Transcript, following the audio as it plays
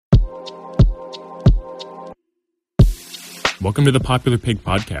Welcome to the Popular Pig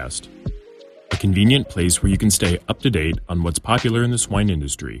Podcast, a convenient place where you can stay up to date on what's popular in the swine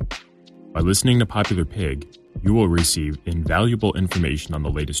industry. By listening to Popular Pig, you will receive invaluable information on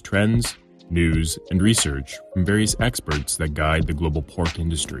the latest trends, news, and research from various experts that guide the global pork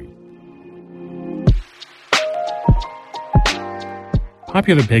industry.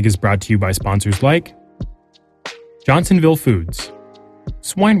 Popular Pig is brought to you by sponsors like Johnsonville Foods,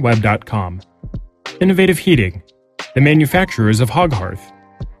 SwineWeb.com, Innovative Heating, the manufacturers of Hog Hearth,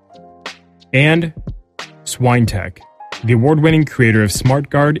 and SwineTech, the award-winning creator of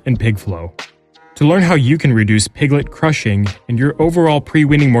SmartGuard and PigFlow. To learn how you can reduce piglet crushing and your overall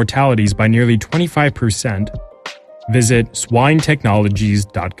pre-weaning mortalities by nearly 25%, visit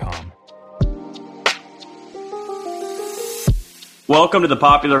swinetechnologies.com. Welcome to the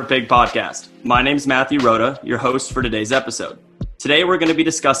Popular Pig Podcast. My name is Matthew Rhoda, your host for today's episode. Today we're going to be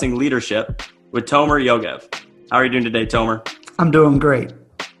discussing leadership with Tomer Yogev. How are you doing today, Tomer? I'm doing great.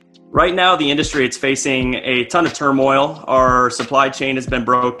 Right now, the industry is facing a ton of turmoil. Our supply chain has been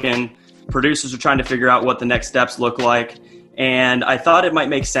broken. Producers are trying to figure out what the next steps look like. And I thought it might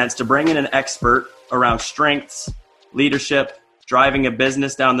make sense to bring in an expert around strengths, leadership, driving a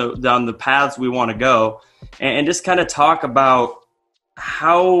business down the paths we want to go, and just kind of talk about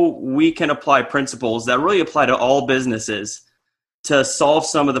how we can apply principles that really apply to all businesses to solve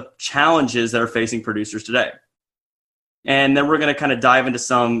some of the challenges that are facing producers today. And then we're going to kind of dive into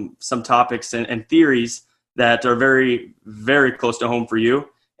some topics and theories that are very, very close to home for you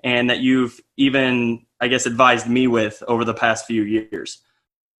and that you've even, I guess, advised me with over the past few years.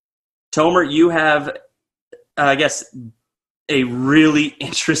 Tomer, you have, I guess, a really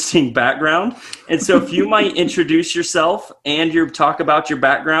interesting background. And so if you might introduce yourself and talk about your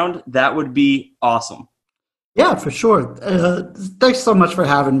background, that would be awesome. Yeah, for sure. Thanks so much for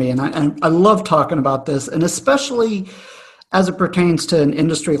having me. And I love talking about this, and especially as it pertains to an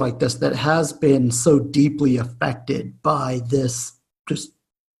industry like this that has been so deeply affected by this just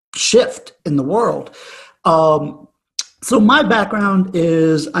shift in the world. So my background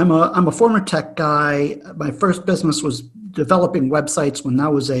is I'm a former tech guy. My first business was developing websites when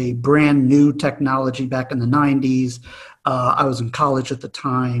that was a brand new technology back in the 90s. I was in college at the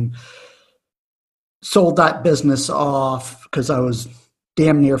time. Sold that business off because I was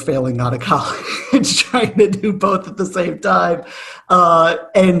damn near failing out of college, trying to do both at the same time,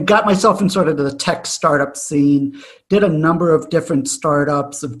 and got myself in sort of the tech startup scene. Did a number of different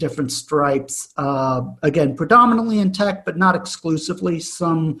startups of different stripes, again, predominantly in tech, but not exclusively,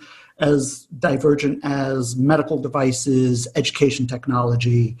 some as divergent as medical devices, education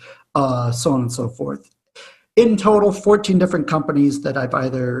technology, so on and so forth. In total, 14 different companies that I've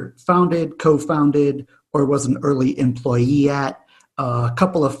either founded, co-founded, or was an early employee at. A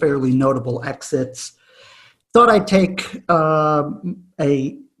couple of fairly notable exits. Thought I'd take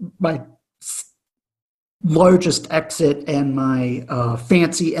my largest exit and my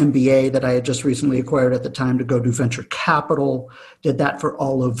fancy MBA that I had just recently acquired at the time to go do venture capital. Did that for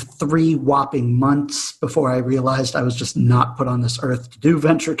all of 3 whopping months before I realized I was just not put on this earth to do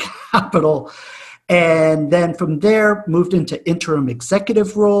venture capital. And then from there, moved into interim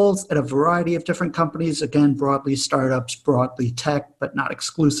executive roles at a variety of different companies, again, broadly startups, broadly tech, but not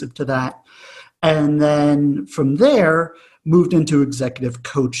exclusive to that. And then from there, moved into executive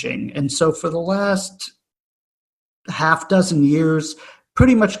coaching. And so for the last half dozen years,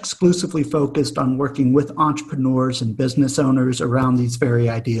 pretty much exclusively focused on working with entrepreneurs and business owners around these very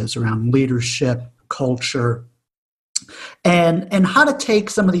ideas around leadership, culture, and how to take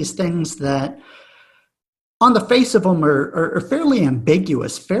some of these things that on the face of them are fairly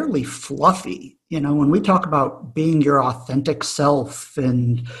ambiguous, fairly fluffy. You know, when we talk about being your authentic self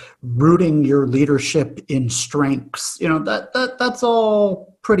and rooting your leadership in strengths, you know, that's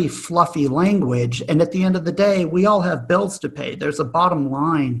all pretty fluffy language. And at the end of the day, we all have bills to pay. There's a bottom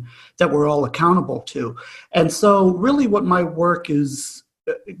line that we're all accountable to. And so really what my work is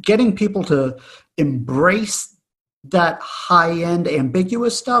getting people to embrace that high-end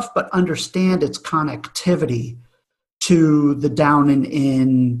ambiguous stuff, but understand its connectivity to the down and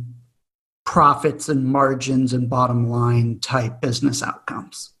in profits and margins and bottom line type business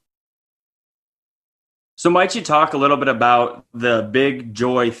outcomes. So might you talk a little bit about the big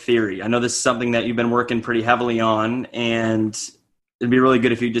joy theory? I know this is something that you've been working pretty heavily on, and it'd be really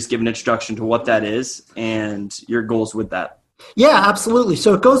good if you just give an introduction to what that is and your goals with that. Yeah, absolutely.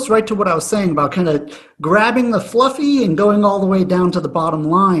 So it goes right to what I was saying about kind of grabbing the fluffy and going all the way down to the bottom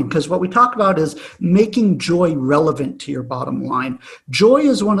line. Because what we talk about is making joy relevant to your bottom line. Joy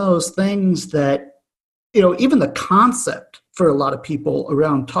is one of those things that, you know, even the concept for a lot of people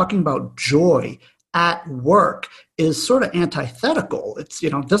around talking about joy at work is sort of antithetical. It's,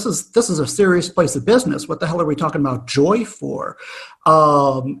 this is a serious place of business. What the hell are we talking about joy for?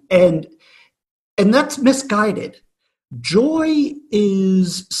 And that's misguided. Joy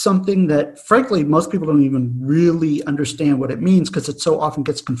is something that, frankly, most people don't even really understand what it means because it so often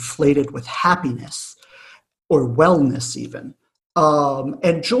gets conflated with happiness or wellness even.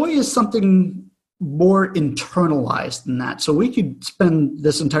 And joy is something more internalized than that. So we could spend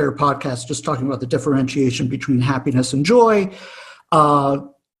this entire podcast just talking about the differentiation between happiness and joy.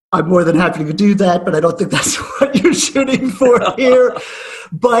 I'm more than happy to do that, but I don't think that's what you're shooting for here.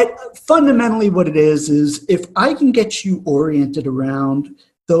 But fundamentally what it is if I can get you oriented around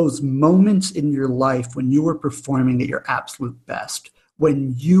those moments in your life when you were performing at your absolute best,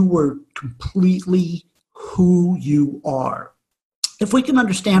 when you were completely who you are, if we can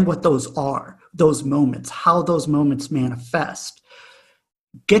understand what those are, those moments, how those moments manifest,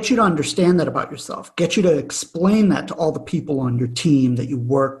 get you to understand that about yourself, get you to explain that to all the people on your team that you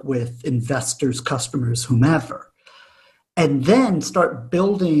work with, investors, customers, whomever, and then start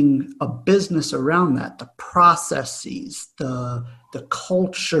building a business around that, the processes, the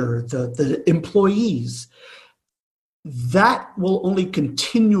culture, the employees. That will only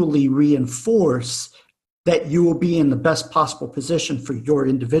continually reinforce that you will be in the best possible position for your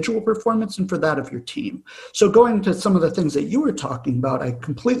individual performance and for that of your team. So going to some of the things that you were talking about, I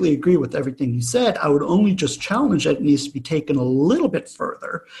completely agree with everything you said. I would only just challenge that it needs to be taken a little bit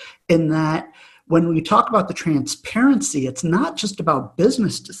further in that when we talk about the transparency, it's not just about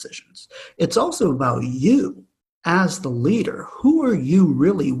business decisions. It's also about you as the leader. Who are you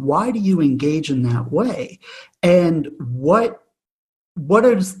really? Why do you engage in that way? And what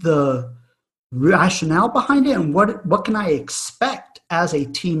is the rationale behind it, and what can I expect as a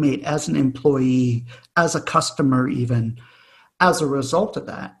teammate, as an employee, as a customer even, as a result of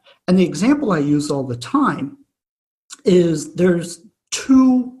that? And the example I use all the time is there's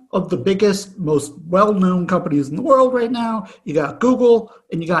two of the biggest, most well-known companies in the world right now. You got Google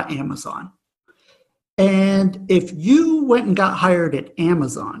and you got Amazon. And if you went and got hired at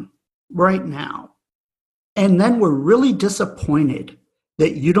Amazon right now, and then were really disappointed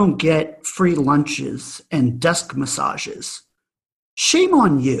that you don't get free lunches and desk massages, shame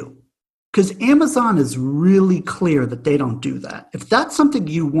on you, because Amazon is really clear that they don't do that. If that's something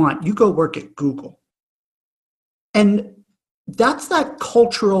you want, you go work at Google. And that's that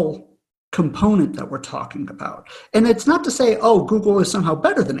cultural component that we're talking about. And it's not to say, oh, Google is somehow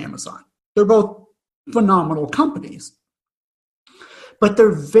better than Amazon. They're both phenomenal companies. But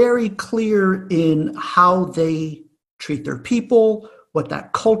they're very clear in how they treat their people, what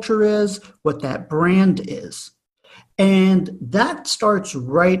that culture is, what that brand is. And that starts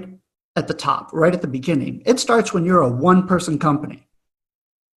right at the top, right at the beginning. It starts when you're a one-person company.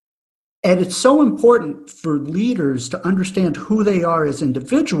 And it's so important for leaders to understand who they are as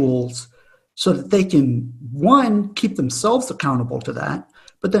individuals so that they can, one, keep themselves accountable to that,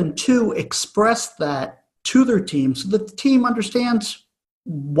 but then two, express that to their team so that the team understands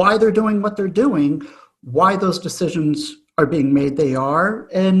why they're doing what they're doing, why those decisions are being made they are,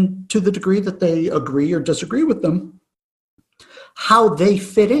 and to the degree that they agree or disagree with them, how they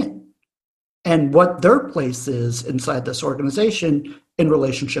fit in and what their place is inside this organization in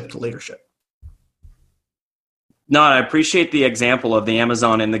relationship to leadership. No, I appreciate the example of the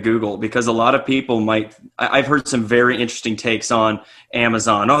Amazon and the Google, because a lot of people I've heard some very interesting takes on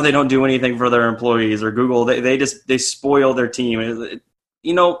Amazon. Oh, they don't do anything for their employees, or Google, they spoil their team.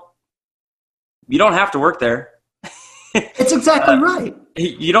 You don't have to work there. It's exactly right.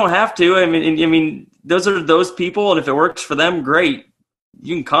 You don't have to. I mean, those are those people, and if it works for them, great.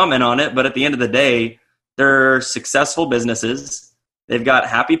 You can comment on it, but at the end of the day, they're successful businesses. They've got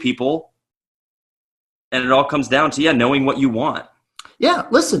happy people, and it all comes down to knowing what you want. Yeah,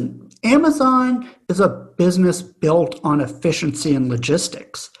 listen, Amazon is a business built on efficiency and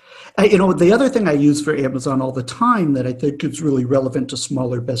logistics. The other thing I use for Amazon all the time that I think is really relevant to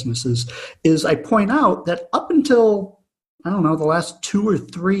smaller businesses is I point out that up until, the last 2 or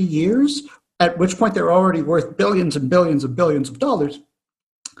 3 years, at which point they're already worth billions and billions and billions of dollars,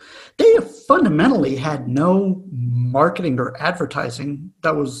 they have fundamentally had no marketing or advertising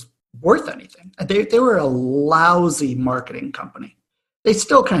that was worth anything. They were a lousy marketing company. They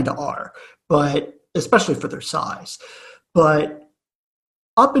still kind of are, but especially for their size. But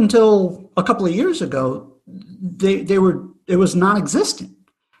up until a couple of years ago, it was non-existent.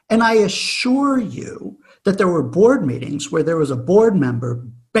 And I assure you that there were board meetings where there was a board member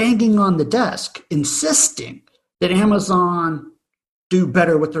banging on the desk, insisting that Amazon do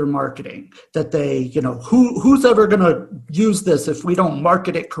better with their marketing, that they, who's ever going to use this if we don't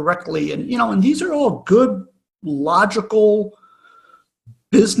market it correctly? And, and these are all good, logical,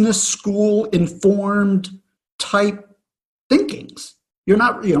 business school informed type thinkings. You're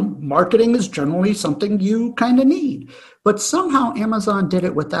not, marketing is generally something you kind of need, but somehow Amazon did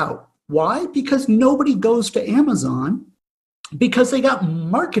it without. Why? Because nobody goes to Amazon because they got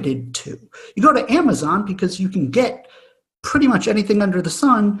marketed to. You go to Amazon because you can get pretty much anything under the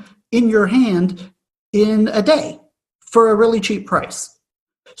sun in your hand in a day for a really cheap price.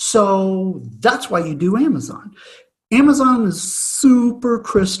 So that's why you do Amazon. Amazon is super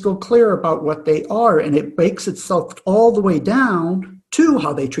crystal clear about what they are, and it bakes itself all the way down to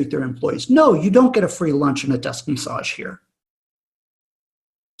how they treat their employees. No, you don't get a free lunch and a desk massage here.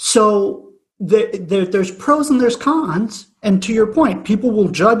 So there's pros and there's cons. And to your point, people will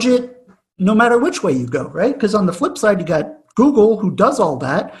judge it no matter which way you go, right? Because on the flip side, you got Google, who does all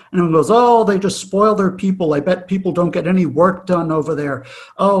that, and everyone goes, oh, they just spoil their people. I bet people don't get any work done over there.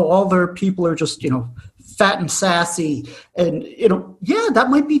 Oh, all their people are just, fat and sassy. And, yeah, that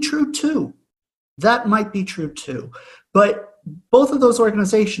might be true too. That might be true too. But both of those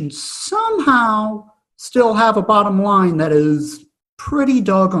organizations somehow still have a bottom line that is pretty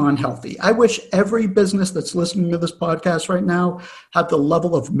doggone healthy. I wish every business that's listening to this podcast right now had the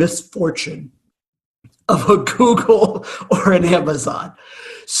level of misfortune of a Google or an Amazon.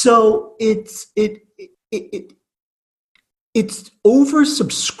 So it's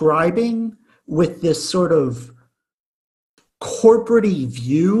oversubscribing with this sort of corporate-y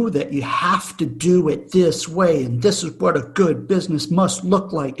view that you have to do it this way, and this is what a good business must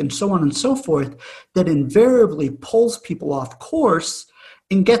look like, and so on and so forth, that invariably pulls people off course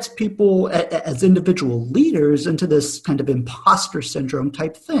and gets people as individual leaders into this kind of imposter syndrome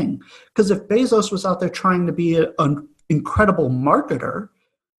type thing. Because if Bezos was out there trying to be an incredible marketer,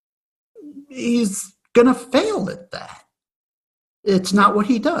 he's going to fail at that. It's not what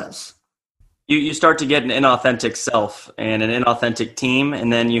he does. You start to get an inauthentic self and an inauthentic team,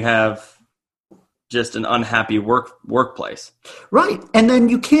 and then you have just an unhappy workplace. Right. And then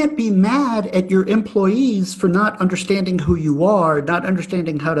you can't be mad at your employees for not understanding who you are, not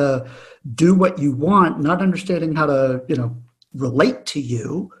understanding how to do what you want, not understanding how to, relate to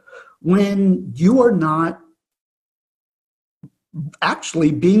you, when you are not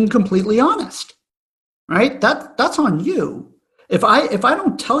actually being completely honest. Right? That's on you. If I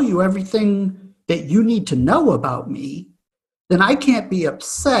don't tell you everything that you need to know about me, then I can't be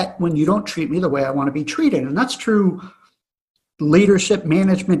upset when you don't treat me the way I want to be treated. And that's true leadership,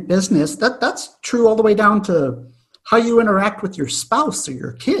 management, business. That's true all the way down to how you interact with your spouse or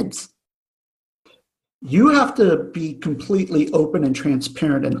your kids. You have to be completely open and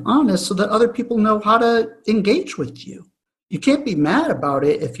transparent and honest so that other people know how to engage with you. You can't be mad about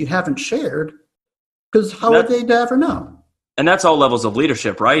it if you haven't shared, because how would they ever know? And that's all levels of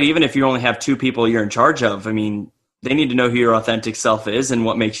leadership, right? Even if you only have 2 people you're in charge of, I mean, they need to know who your authentic self is and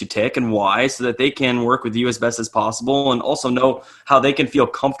what makes you tick and why, so that they can work with you as best as possible and also know how they can feel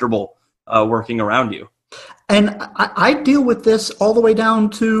comfortable working around you. And I deal with this all the way down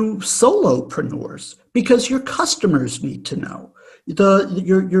to solopreneurs, because your customers need to know.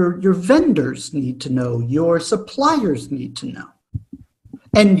 Your vendors need to know. Your suppliers need to know.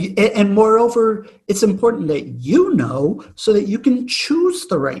 And moreover, it's important that you know so that you can choose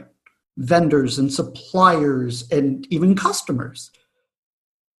the right vendors and suppliers and even customers.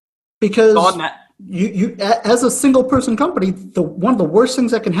 Because you as a single person company, one of the worst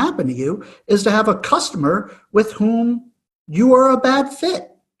things that can happen to you is to have a customer with whom you are a bad fit.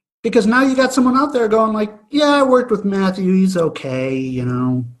 Because now you got someone out there going like, yeah, I worked with Matthew, he's okay,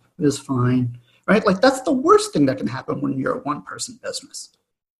 it's fine. Right? Like, that's the worst thing that can happen when you're a one-person business.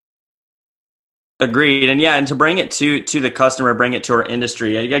 Agreed. And to bring it to the customer, bring it to our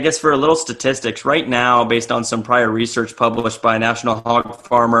industry, I guess for a little statistics right now, based on some prior research published by National Hog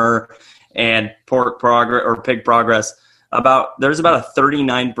Farmer and Pig Progress, there's about a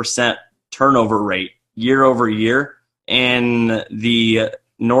 39% turnover rate year over year in the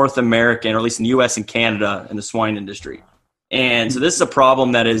North American, or at least in the US and Canada, in the swine industry. And so this is a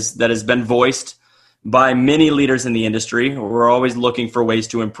problem that has been voiced by many leaders in the industry. We're always looking for ways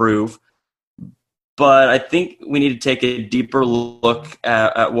to improve. But I think we need to take a deeper look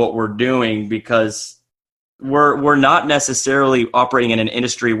at what we're doing, because we're not necessarily operating in an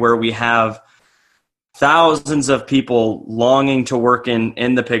industry where we have thousands of people longing to work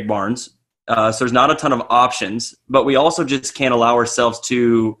in the pig barns. So there's not a ton of options, but we also just can't allow ourselves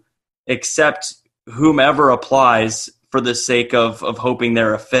to accept whomever applies for the sake of hoping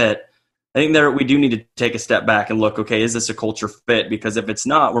they're a fit. I think there we do need to take a step back and look, okay, is this a culture fit? Because if it's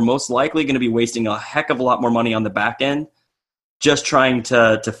not, we're most likely going to be wasting a heck of a lot more money on the back end just trying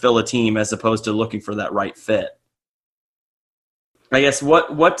to fill a team as opposed to looking for that right fit. I guess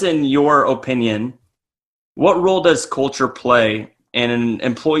what in your opinion, what role does culture play in an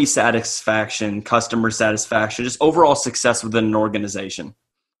employee satisfaction, customer satisfaction, just overall success within an organization?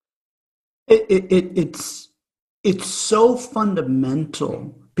 It's so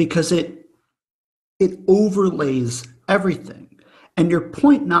fundamental because it overlays everything. And your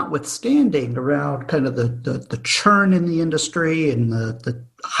point notwithstanding around kind of the churn in the industry and the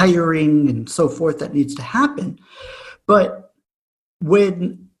hiring and so forth that needs to happen. But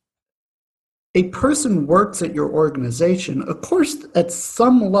when a person works at your organization, of course, at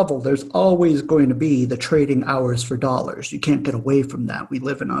some level, there's always going to be the trading hours for dollars. You can't get away from that. We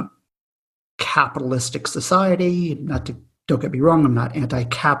live in a capitalistic society. Don't get me wrong, I'm not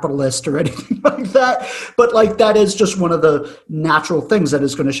anti-capitalist or anything like that, but like that is just one of the natural things that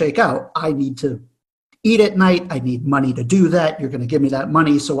is going to shake out. I need to eat at night. I need money to do that. You're going to give me that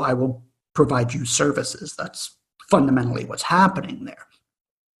money, so I will provide you services. That's fundamentally what's happening there.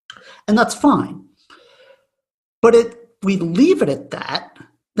 And that's fine. But we leave it at that,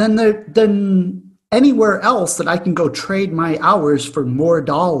 then anywhere else that I can go trade my hours for more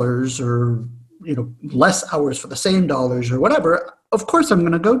dollars or less hours for the same dollars or whatever, of course I'm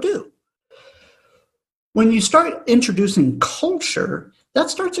going to go do. When you start introducing culture, that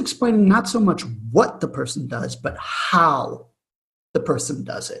starts explaining not so much what the person does, but how the person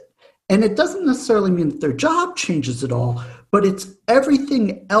does it. And it doesn't necessarily mean that their job changes at all, but it's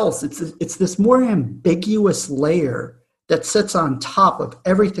everything else. It's this more ambiguous layer that sits on top of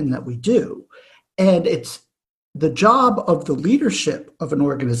everything that we do. And it's the job of the leadership of an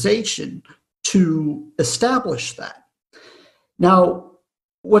organization to establish that. Now,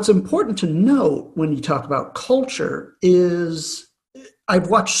 what's important to note when you talk about culture is I've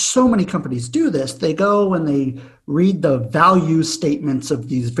watched so many companies do this. They go and they read the value statements of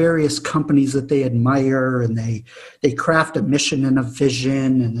these various companies that they admire, and they craft a mission and a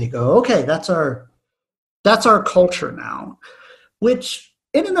vision, and they go, okay, that's our culture now, which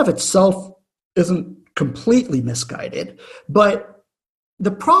in and of itself isn't completely misguided, but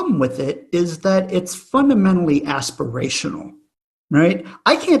the problem with it is that it's fundamentally aspirational, right?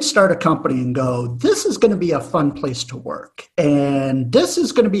 I can't start a company and go, this is going to be a fun place to work, and this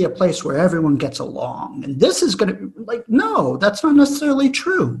is going to be a place where everyone gets along, and this is going to, no, that's not necessarily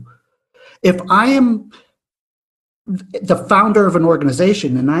true. If I am the founder of an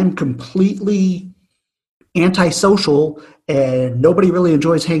organization and I'm completely antisocial and nobody really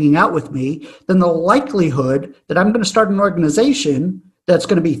enjoys hanging out with me, then the likelihood that I'm going to start an organization that's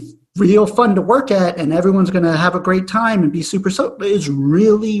going to be real fun to work at and everyone's going to have a great time and be super social is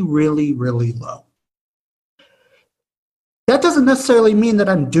really, really, really low. That doesn't necessarily mean that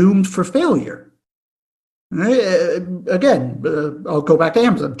I'm doomed for failure. Again, I'll go back to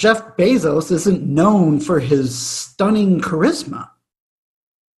Amazon. Jeff Bezos isn't known for his stunning charisma.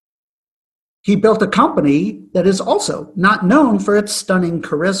 He built a company that is also not known for its stunning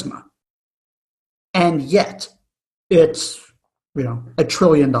charisma. And yet, it's a $1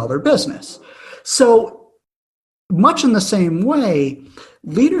 trillion business. So much in the same way,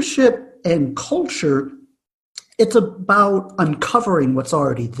 leadership and culture, it's about uncovering what's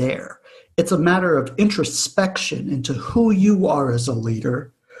already there. It's a matter of introspection into who you are as a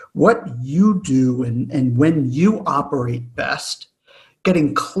leader, what you do and when you operate best,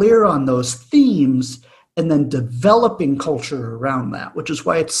 getting clear on those themes, and then developing culture around that, which is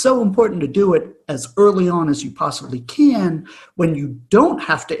why it's so important to do it as early on as you possibly can when you don't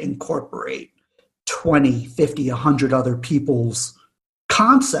have to incorporate 20, 50, 100 other people's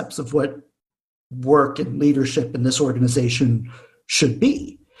concepts of what work and leadership in this organization should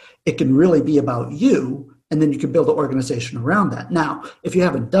be. It can really be about you, and then you can build an organization around that. Now, if you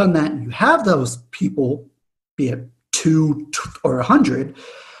haven't done that and you have those people, be it 2 or 100,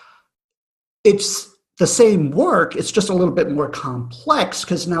 it's the same work, it's just a little bit more complex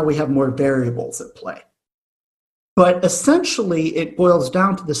because now we have more variables at play. But essentially, it boils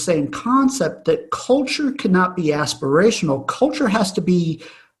down to the same concept that culture cannot be aspirational. Culture has to be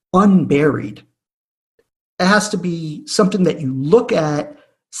unburied. It has to be something that you look at,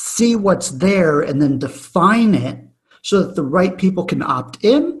 see what's there, and then define it so that the right people can opt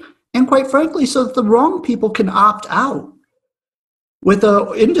in, and quite frankly, so that the wrong people can opt out. With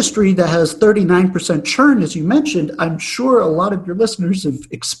an industry that has 39% churn, as you mentioned, I'm sure a lot of your listeners have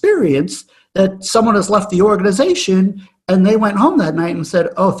experienced that someone has left the organization and they went home that night and said,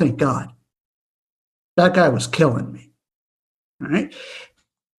 oh, thank God. That guy was killing me. All right?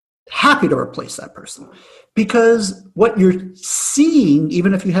 happy to replace that person, because what you're seeing,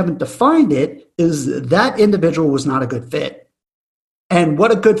 even if you haven't defined it, is that individual was not a good fit. And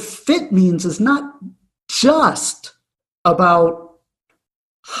what a good fit means is not just about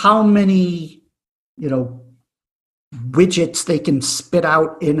how many, widgets they can spit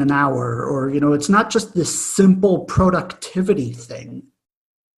out in an hour, or, it's not just this simple productivity thing.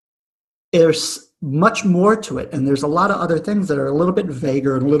 There's much more to it. And there's a lot of other things that are a little bit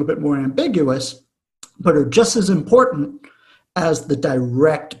vaguer and a little bit more ambiguous, but are just as important as the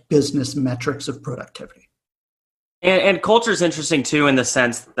direct business metrics of productivity. And culture is interesting too, in the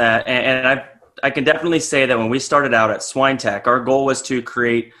sense that, and I can definitely say that when we started out at SwineTech, our goal was to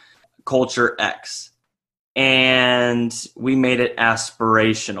create culture X, and we made it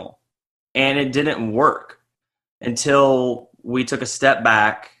aspirational, and it didn't work until we took a step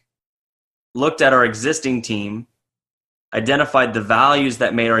back, looked at our existing team, identified the values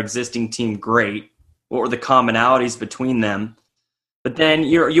that made our existing team great, what were the commonalities between them. But then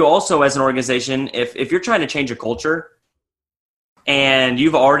you also, as an organization, if you're trying to change a culture and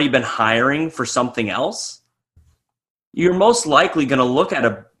you've already been hiring for something else, you're most likely going to look at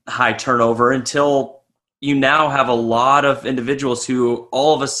a high turnover until you now have a lot of individuals who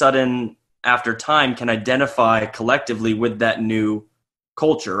all of a sudden, after time, can identify collectively with that new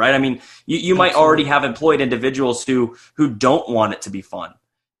culture, right? I mean, you might already have employed individuals who don't want it to be fun.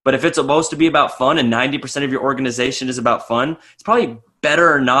 But if it's supposed to be about fun and 90% of your organization is about fun, it's probably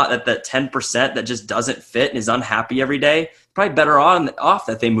better or not that 10% that just doesn't fit and is unhappy every day, probably better off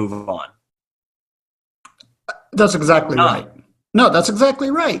that they move on. That's exactly right. No, that's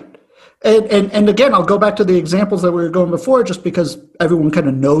exactly right. And again, I'll go back to the examples that we were going before, just because everyone kind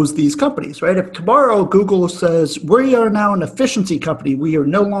of knows these companies, right? If tomorrow Google says, we are now an efficiency company, we are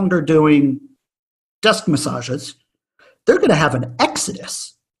no longer doing desk massages, they're going to have an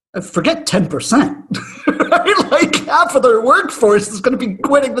exodus. Forget 10%, right? Like half of their workforce is going to be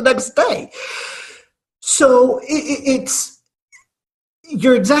quitting the next day. So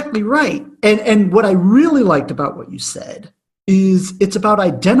you're exactly right. And what I really liked about what you said is it's about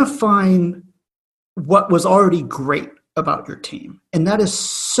identifying what was already great about your team. And that is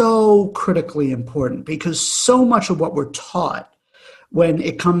so critically important, because so much of what we're taught when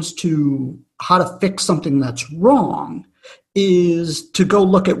it comes to how to fix something that's wrong is to go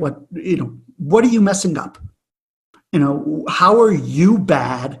look at what are you messing up? How are you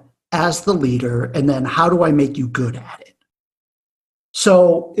bad as the leader? And then how do I make you good at it?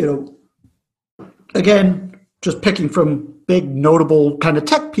 So, again, just picking from big notable kind of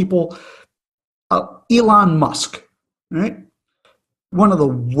tech people, Elon Musk, right? One of the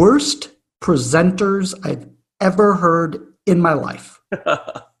worst presenters I've ever heard in my life.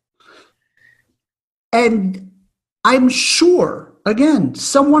 And I'm sure, again,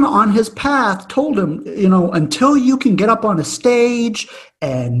 someone on his path told him, until you can get up on a stage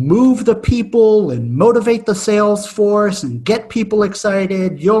and move the people and motivate the sales force and get people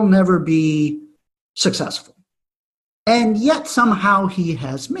excited, you'll never be successful. And yet somehow he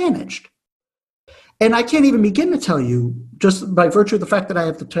has managed. And I can't even begin to tell you, just by virtue of the fact that I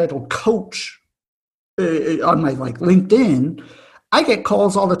have the title coach on my LinkedIn, I get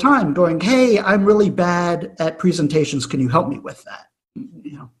calls all the time going, hey, I'm really bad at presentations. Can you help me with that?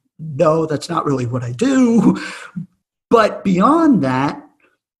 No, that's not really what I do. But beyond that,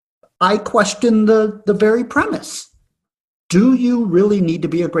 I question the very premise. Do you really need to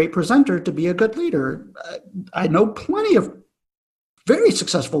be a great presenter to be a good leader? I know plenty of very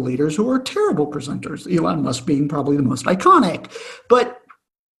successful leaders who are terrible presenters, Elon Musk being probably the most iconic. But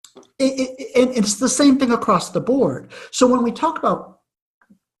it's the same thing across the board. So when we talk about,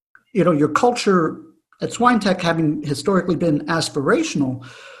 your culture at SwineTech having historically been aspirational,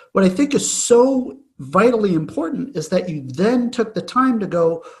 what I think is so vitally important is that you then took the time to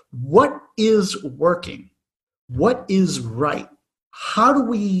go, what is working? What is right? How do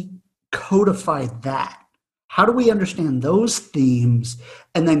we codify that? How do we understand those themes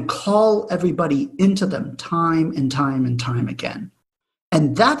and then call everybody into them time and time and time again?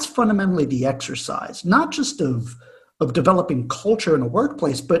 And that's fundamentally the exercise, not just of developing culture in a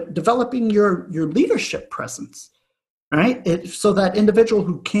workplace, but developing your leadership presence, right? So that individual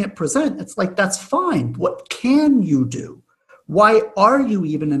who can't present, it's like, that's fine. What can you do? Why are you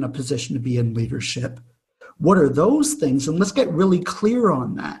even in a position to be in leadership? What are those things? And let's get really clear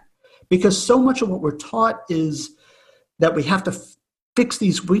on that. Because so much of what we're taught is that we have to fix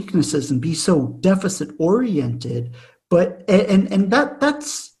these weaknesses and be so deficit oriented. But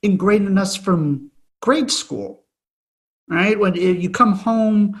that's ingrained in us from grade school, right? When you come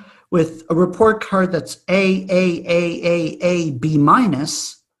home with a report card that's A, B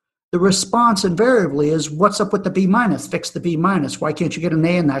minus, the response invariably is, what's up with the B minus? Fix the B minus. Why can't you get an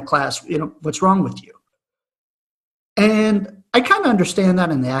A in that class? What's wrong with you? And I kind of understand that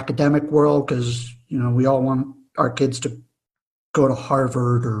in the academic world because, we all want our kids to go to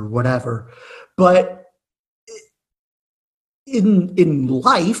Harvard or whatever. But in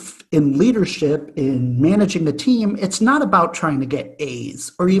life, in leadership, in managing a team, it's not about trying to get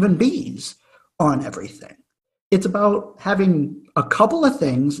A's or even B's on everything. It's about having a couple of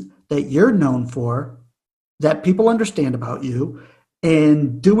things that you're known for, that people understand about you,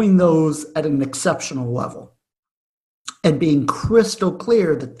 and doing those at an exceptional level. And being crystal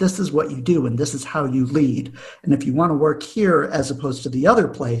clear that this is what you do and this is how you lead. And if you want to work here as opposed to the other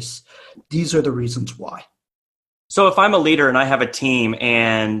place, these are the reasons why. So if I'm a leader and I have a team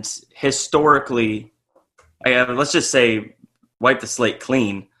and historically, let's just say, wipe the slate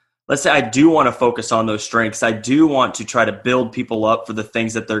clean. Let's say I do want to focus on those strengths. I do want to try to build people up for the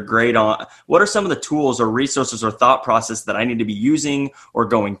things that they're great on. What are some of the tools or resources or thought process that I need to be using or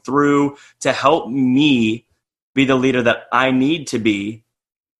going through to help me be the leader that I need to be,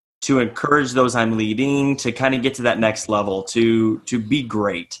 to encourage those I'm leading, to kind of get to that next level, to be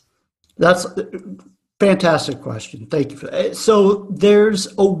great? That's a fantastic question. Thank you for that. So there's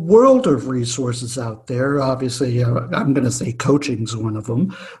a world of resources out there. Obviously, I'm going to say coaching is one of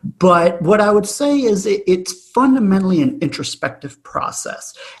them. But what I would say is it's fundamentally an introspective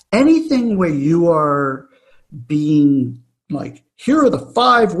process. Anything where you are being like, here are the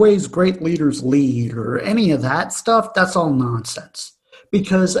 5 ways great leaders lead, or any of that stuff, that's all nonsense.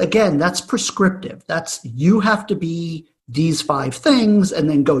 Because again, that's prescriptive. That's, you have to be these 5 things and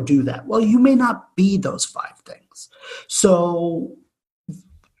then go do that. Well, you may not be those 5 things. So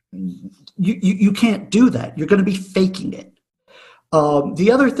you can't do that. You're going to be faking it.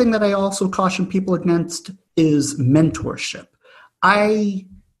 The other thing that I also caution people against is mentorship. I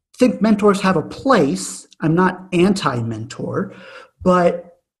think mentors have a place. I'm not anti-mentor,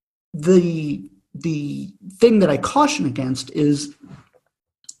 but the thing that I caution against is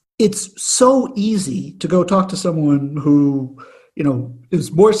it's so easy to go talk to someone who,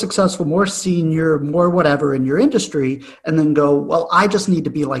 is more successful, more senior, more whatever in your industry, and then go, well, I just need to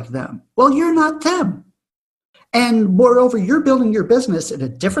be like them. Well, you're not them. And moreover, you're building your business at a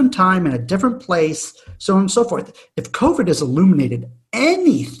different time, in a different place, so on and so forth. If COVID has illuminated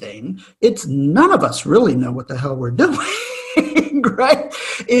anything, it's none of us really know what the hell we're doing, right?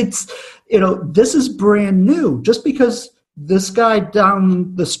 It's, this is brand new. Just because this guy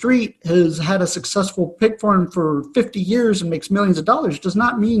down the street has had a successful pig farm for 50 years and makes millions of dollars does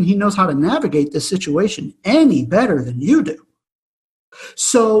not mean he knows how to navigate this situation any better than you do.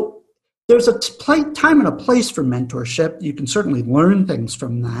 So there's a time and a place for mentorship. You can certainly learn things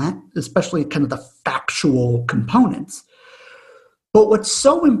from that, especially kind of the factual components. But what's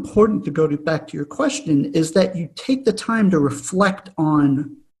so important, to go back to your question, is that you take the time to reflect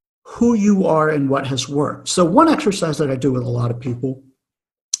on who you are and what has worked. So one exercise that I do with a lot of people,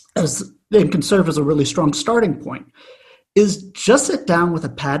 and can serve as a really strong starting point, is just sit down with a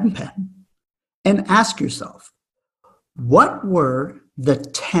pad and pen and ask yourself, what were the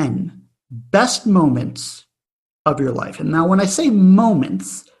 10 best moments of your life? And now when I say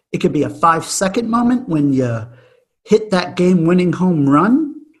moments, it could be a 5-second moment when you hit that game-winning home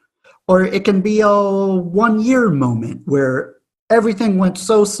run, or it can be a 1-year moment where everything went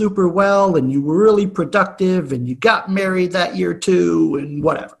so super well and you were really productive and you got married that year too and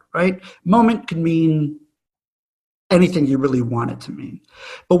whatever, right? Moment can mean anything you really want it to mean.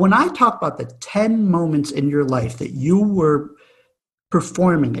 But when I talk about the 10 moments in your life that you were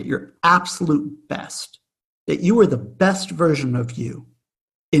performing at your absolute best, that you were the best version of you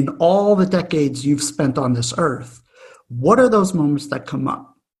in all the decades you've spent on this earth, what are those moments that come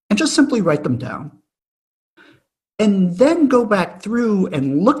up? And just simply write them down. And then go back through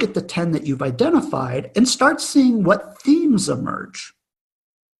and look at the 10 that you've identified and start seeing what themes emerge.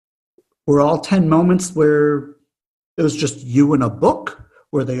 Were all 10 moments where it was just you in a book?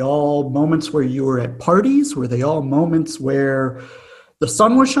 Were they all moments where you were at parties? Were they all moments where the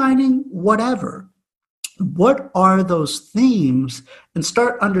sun was shining? Whatever. What are those themes? And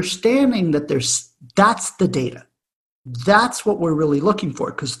start understanding that that's the data. That's what we're really looking for,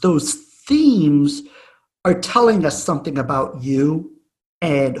 because those themes are telling us something about you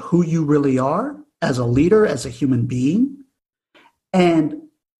and who you really are as a leader, as a human being, and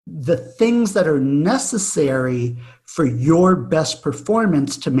the things that are necessary for your best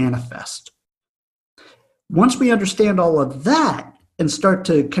performance to manifest. Once we understand all of that and start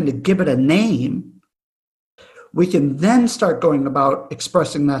to kind of give it a name, we can then start going about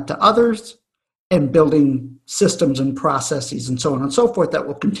expressing that to others and building systems and processes and so on and so forth that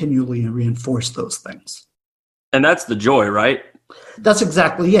will continually reinforce those things. And that's the joy, right? That's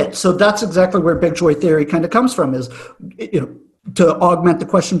exactly it. So that's exactly where big joy theory kind of comes from is, to augment the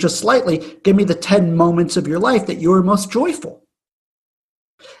question just slightly, give me the 10 moments of your life that you were most joyful.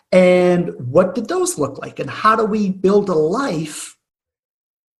 And what did those look like? And how do we build a life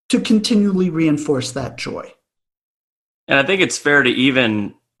to continually reinforce that joy? And I think it's fair to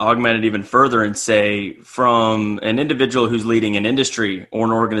even augment it even further and say, from an individual who's leading an industry or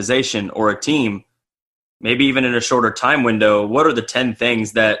an organization or a team, maybe even in a shorter time window, what are the 10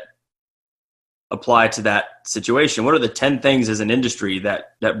 things that apply to that situation? What are the 10 things as an industry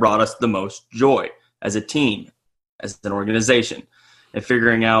that brought us the most joy as a team, as an organization? And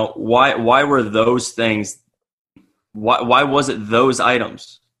figuring out why were those things, why was it those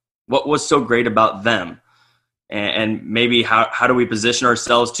items? What was so great about them? And maybe how do we position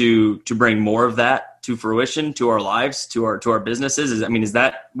ourselves to bring more of that to fruition, to our lives, to our businesses? Is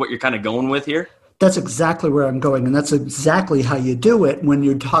that what you're kind of going with here? That's exactly where I'm going. And that's exactly how you do it when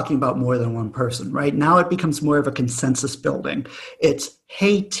you're talking about more than one person, right? Now it becomes more of a consensus building. It's,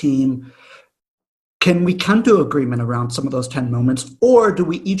 hey, team, can we come to agreement around some of those 10 moments? Or do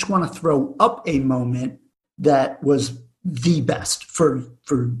we each want to throw up a moment that was the best for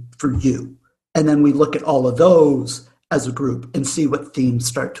you? And then we look at all of those as a group and see what themes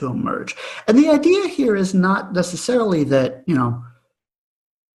start to emerge. And the idea here is not necessarily that,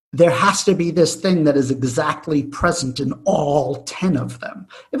 there has to be this thing that is exactly present in all 10 of them.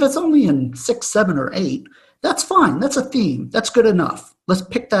 If it's only in 6, 7, or 8, that's fine. That's a theme. That's good enough. Let's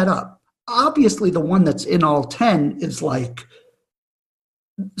pick that up. Obviously, the one that's in all 10 is like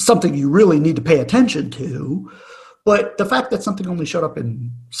something you really need to pay attention to. But the fact that something only showed up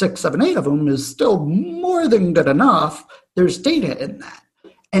in 6, 7, 8 of them is still more than good enough. There's data in that.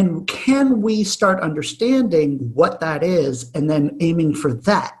 And can we start understanding what that is and then aiming for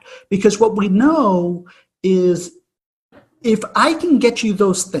that? Because what we know is if I can get you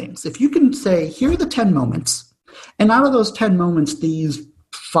those things, if you can say, here are the 10 moments, and out of those 10 moments, these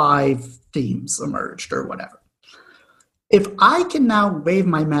 5 themes emerged or whatever. If I can now wave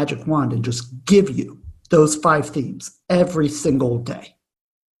my magic wand and just give you those 5 themes every single day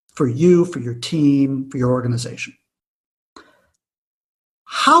for you, for your team, for your organization,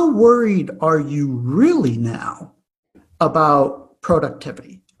 how worried are you really now about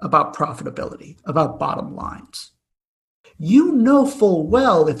productivity, about profitability, about bottom lines? You know full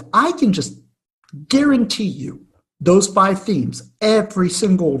well if I can just guarantee you those 5 themes every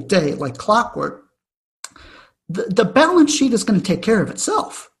single day like clockwork, the balance sheet is going to take care of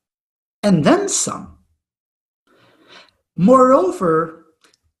itself and then some. Moreover,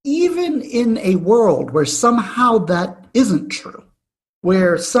 even in a world where somehow that isn't true,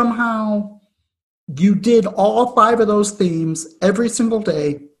 where somehow you did all 5 of those themes every single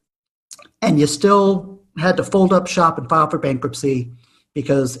day and you still had to fold up shop and file for bankruptcy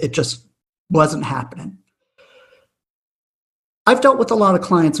because it just wasn't happening. I've dealt with a lot of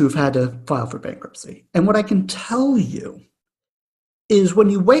clients who've had to file for bankruptcy. And what I can tell you is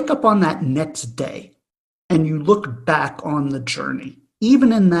when you wake up on that next day and you look back on the journey,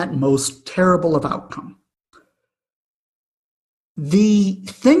 even in that most terrible of outcome, the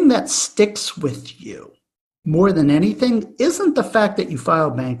thing that sticks with you more than anything isn't the fact that you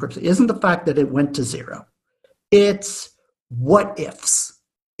filed bankruptcy, isn't the fact that it went to 0. It's what ifs.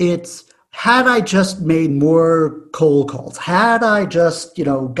 It's, had I just made more cold calls, had I just,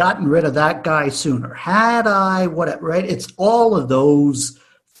 gotten rid of that guy sooner, had I whatever, right? It's all of those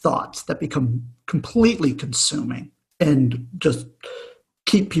thoughts that become completely consuming and just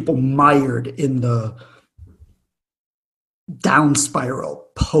keep people mired in the down spiral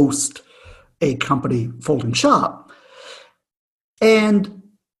post a company folding shop. And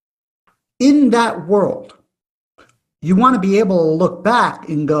in that world, you want to be able to look back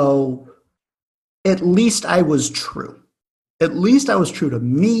and go, at least I was true. At least I was true to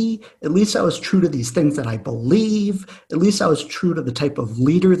me. At least I was true to these things that I believe. At least I was true to the type of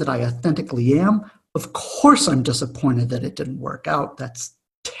leader that I authentically am. Of course, I'm disappointed that it didn't work out. That's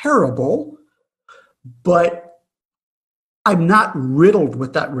terrible. But I'm not riddled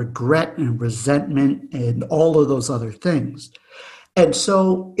with that regret and resentment and all of those other things. And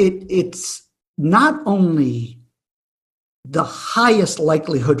so it's not only the highest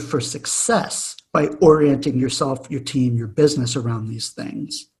likelihood for success by orienting yourself, your team, your business around these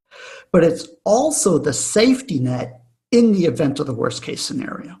things, but it's also the safety net in the event of the worst case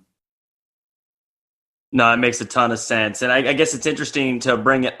scenario. No, it makes a ton of sense. And I guess it's interesting to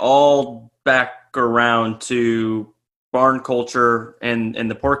bring it all back around to barn culture and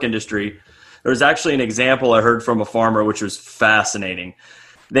the pork industry. There was actually an example I heard from a farmer, which was fascinating.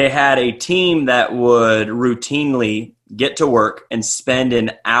 They had a team that would routinely get to work and spend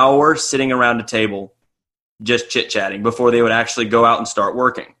an hour sitting around a table just chit-chatting before they would actually go out and start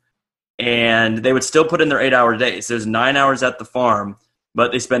working. And they would still put in their 8-hour days. There's 9 hours at the farm,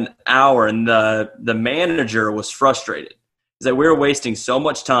 but they spend an hour, and the manager was frustrated. He said, we're wasting so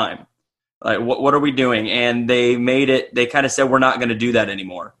much time. Like, what are we doing? And they kind of said, we're not going to do that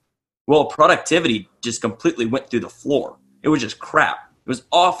anymore. Well, productivity just completely went through the floor. It was just crap. It was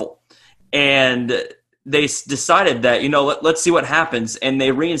awful. And they decided that, let's see what happens. And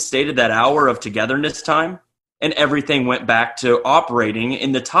they reinstated that hour of togetherness time, and everything went back to operating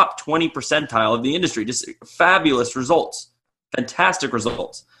in the top 20 percentile of the industry. Just fabulous results, fantastic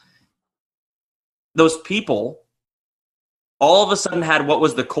results. Those people all of a sudden had what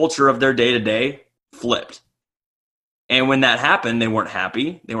was the culture of their day-to-day flipped. And when that happened, they weren't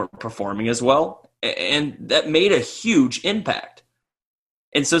happy. They weren't performing as well. And that made a huge impact.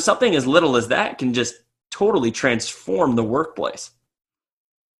 And so something as little as that can just totally transform the workplace.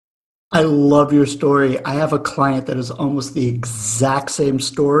 I love your story. I have a client that is almost the exact same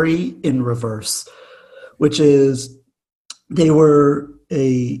story in reverse, which is they were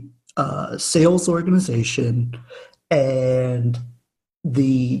a sales organization, and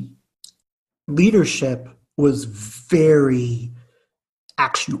the leadership was very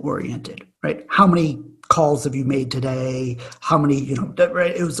action-oriented, right? How many calls have you made today? How many,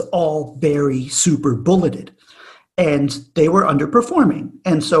 right? It was all very super bulleted. And they were underperforming.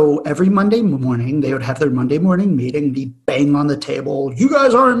 And so every Monday morning, they would have their Monday morning meeting, and he'd bang on the table, you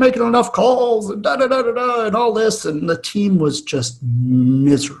guys aren't making enough calls, and da-da-da-da-da, and all this. And the team was just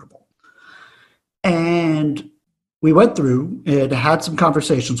miserable. And we went through and had some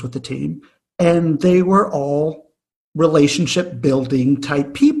conversations with the team, and they were all relationship building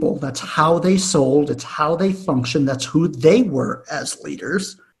type people. That's how they sold. It's how they functioned. That's who they were as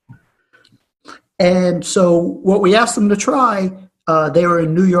leaders. And so what we asked them to try, they were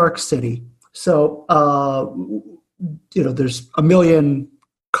in New York City. So, there's a million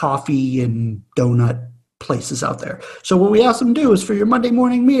coffee and donut places out there. So what we asked them to do is for your Monday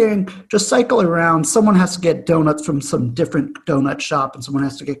morning meeting, just cycle around. Someone has to get donuts from some different donut shop, and someone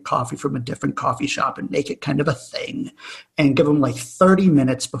has to get coffee from a different coffee shop, and make it kind of a thing, and give them like 30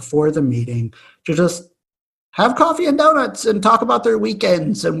 minutes before the meeting to just have coffee and donuts and talk about their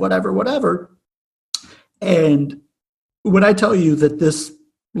weekends and whatever. And when I tell you that this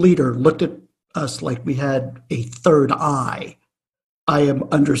leader looked at us like we had a third eye, I am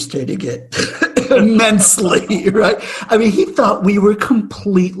understating it immensely, right? I mean, he thought we were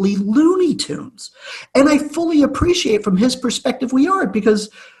completely Looney Tunes. And I fully appreciate from his perspective we are, because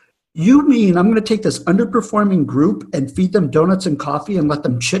you mean I'm going to take this underperforming group and feed them donuts and coffee and let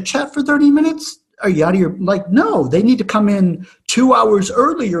them chit-chat for 30 minutes? Are you out of your, no, they need to come in 2 hours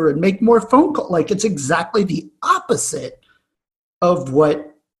earlier and make more phone calls. It's exactly the opposite of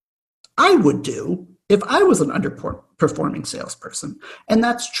what I would do if I was an underperforming salesperson. And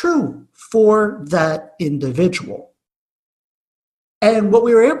that's true for that individual. And what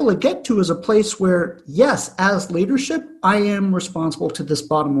we were able to get to is a place where, yes, as leadership, I am responsible to this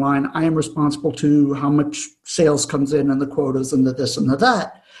bottom line. I am responsible to how much sales comes in and the quotas and the this and the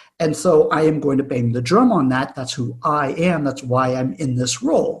that. And so I am going to bang the drum on that. That's who I am. That's why I'm in this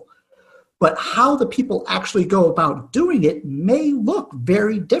role. But how the people actually go about doing it may look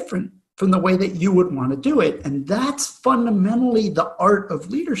very different from the way that you would want to do it. And that's fundamentally the art of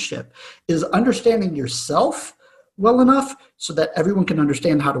leadership, is understanding yourself well enough so that everyone can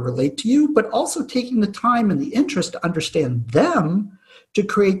understand how to relate to you, but also taking the time and the interest to understand them, to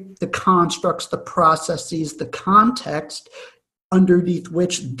create the constructs, the processes, the context underneath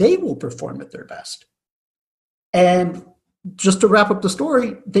which they will perform at their best. And just to wrap up the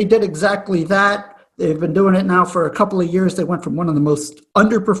story, they did exactly that. They've been doing it now for a couple of years. They went from one of the most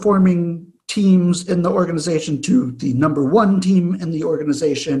underperforming teams in the organization to the number one team in the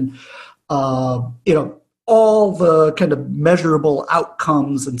organization. All the kind of measurable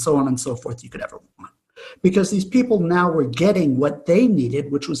outcomes and so on and so forth you could ever want. Because these people now were getting what they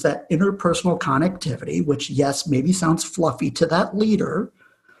needed, which was that interpersonal connectivity, which, yes, maybe sounds fluffy to that leader,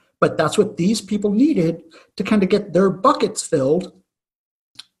 but that's what these people needed to kind of get their buckets filled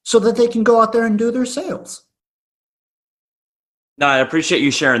so that they can go out there and do their sales. No, I appreciate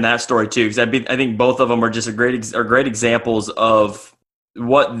you sharing that story too, because I think both of them are just great examples of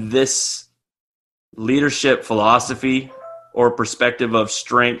what this leadership philosophy or perspective of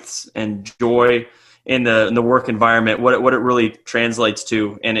strengths and joy in the work environment, what it really translates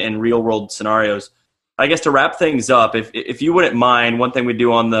to in real world scenarios. I guess to wrap things up, if you wouldn't mind, one thing we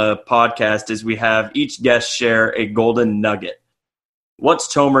do on the podcast is we have each guest share a golden nugget. What's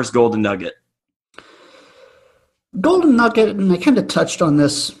Tomer's golden nugget? Golden nugget, and I kind of touched on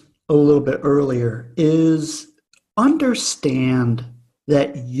this a little bit earlier, is understand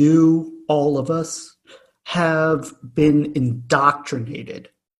that you, all of us, have been indoctrinated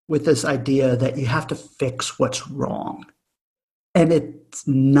with this idea that you have to fix what's wrong. And it's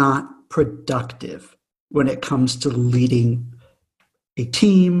not productive when it comes to leading a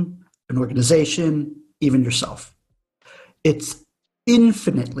team, an organization, even yourself. It's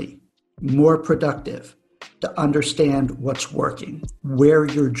infinitely more productive to understand what's working, where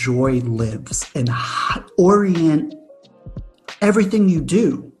your joy lives, and orient everything you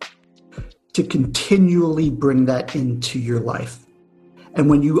do to continually bring that into your life. And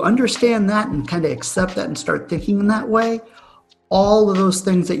when you understand that and kind of accept that and start thinking in that way, all of those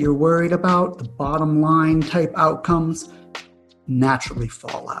things that you're worried about, the bottom line type outcomes, naturally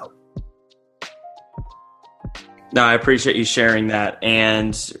fall out. No, I appreciate you sharing that.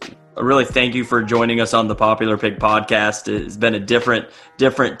 And I really thank you for joining us on the Popular Pig podcast. It's been a different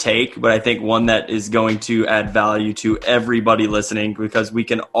take, but I think one that is going to add value to everybody listening, because we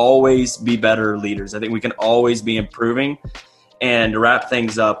can always be better leaders. I think we can always be improving. And to wrap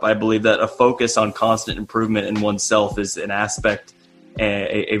things up, I believe that a focus on constant improvement in oneself is an aspect,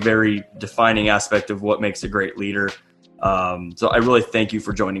 a very defining aspect of what makes a great leader. So I really thank you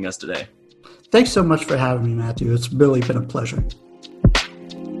for joining us today. Thanks so much for having me, Matthew. It's really been a pleasure.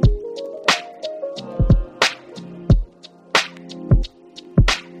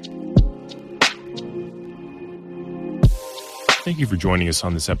 Thank you for joining us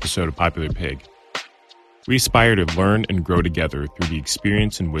on this episode of Popular Pig. We aspire to learn and grow together through the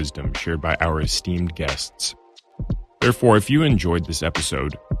experience and wisdom shared by our esteemed guests. Therefore, if you enjoyed this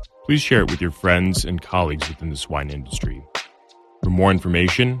episode, please share it with your friends and colleagues within the swine industry. For more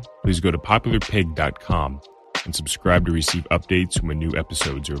information, please go to popularpig.com and subscribe to receive updates when new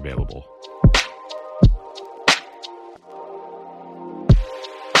episodes are available.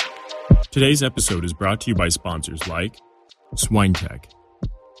 Today's episode is brought to you by sponsors like SwineTech.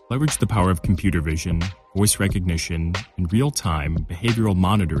 Leverage the power of computer vision, voice recognition, and real-time behavioral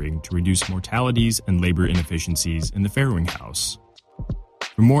monitoring to reduce mortalities and labor inefficiencies in the farrowing house.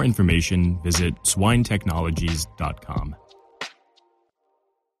 For more information, visit swinetechnologies.com.